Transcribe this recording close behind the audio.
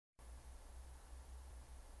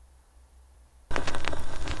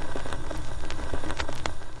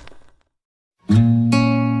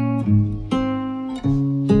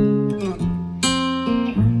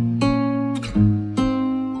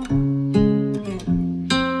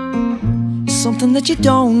something that you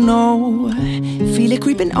don't know. Feel it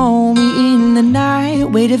creeping on me in the night.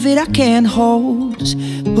 Weight of it I can't hold, just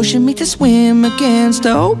pushing me to swim against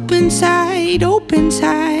the open tide, open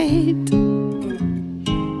tide.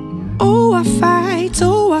 Oh, I fight,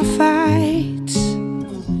 oh, I fight.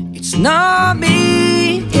 It's not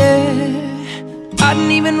me, yeah. I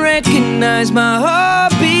didn't even recognize my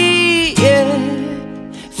heartbeat, yeah.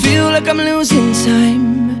 Feel like I'm losing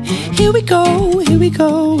time. Here we go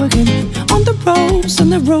again. On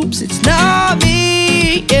the ropes, it's not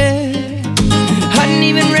me, yeah. I didn't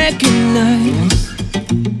even recognize.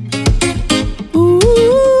 Ooh,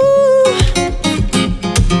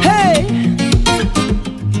 hey,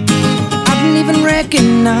 I didn't even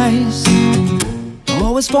recognize.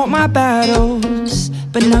 Always fought my battles,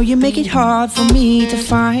 but now you make it hard for me to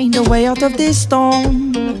find a way out of this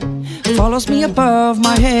storm. Follows me above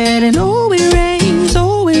my head, and oh, it rains,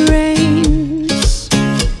 oh, it rains.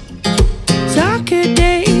 Darker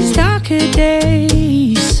days, darker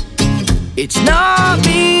days. It's not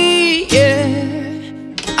me, yeah.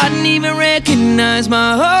 I didn't even recognize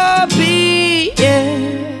my heartbeat, yeah.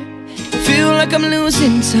 Feel like I'm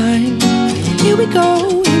losing time. Here we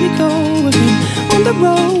go again. On the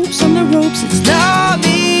ropes, it's not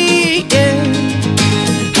me, yeah.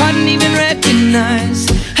 I didn't even recognize.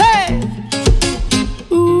 Hey,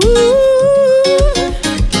 ooh,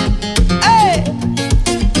 hey,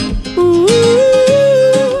 ooh,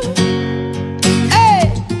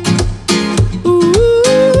 hey, ooh,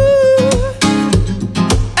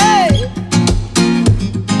 hey.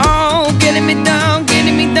 Oh, getting me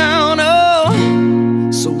down,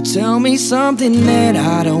 oh. So tell me something that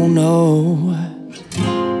I don't know.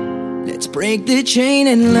 Let's break the chain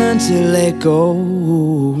and learn to let go.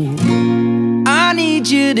 I need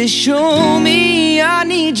you to show me, I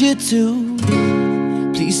need you to.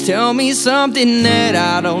 Please tell me something that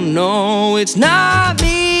I don't know. It's not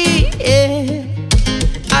me, yeah.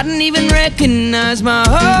 I didn't even recognize my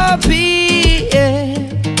heartbeat, yeah.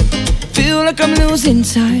 Feel like I'm losing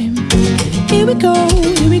time. Here we go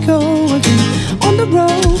again. On the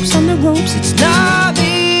ropes, it's not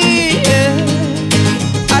me, yeah.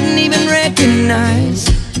 I didn't even recognize.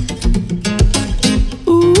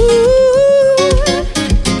 Ooh,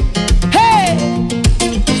 hey,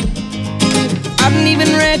 I didn't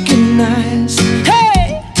even recognize. Hey.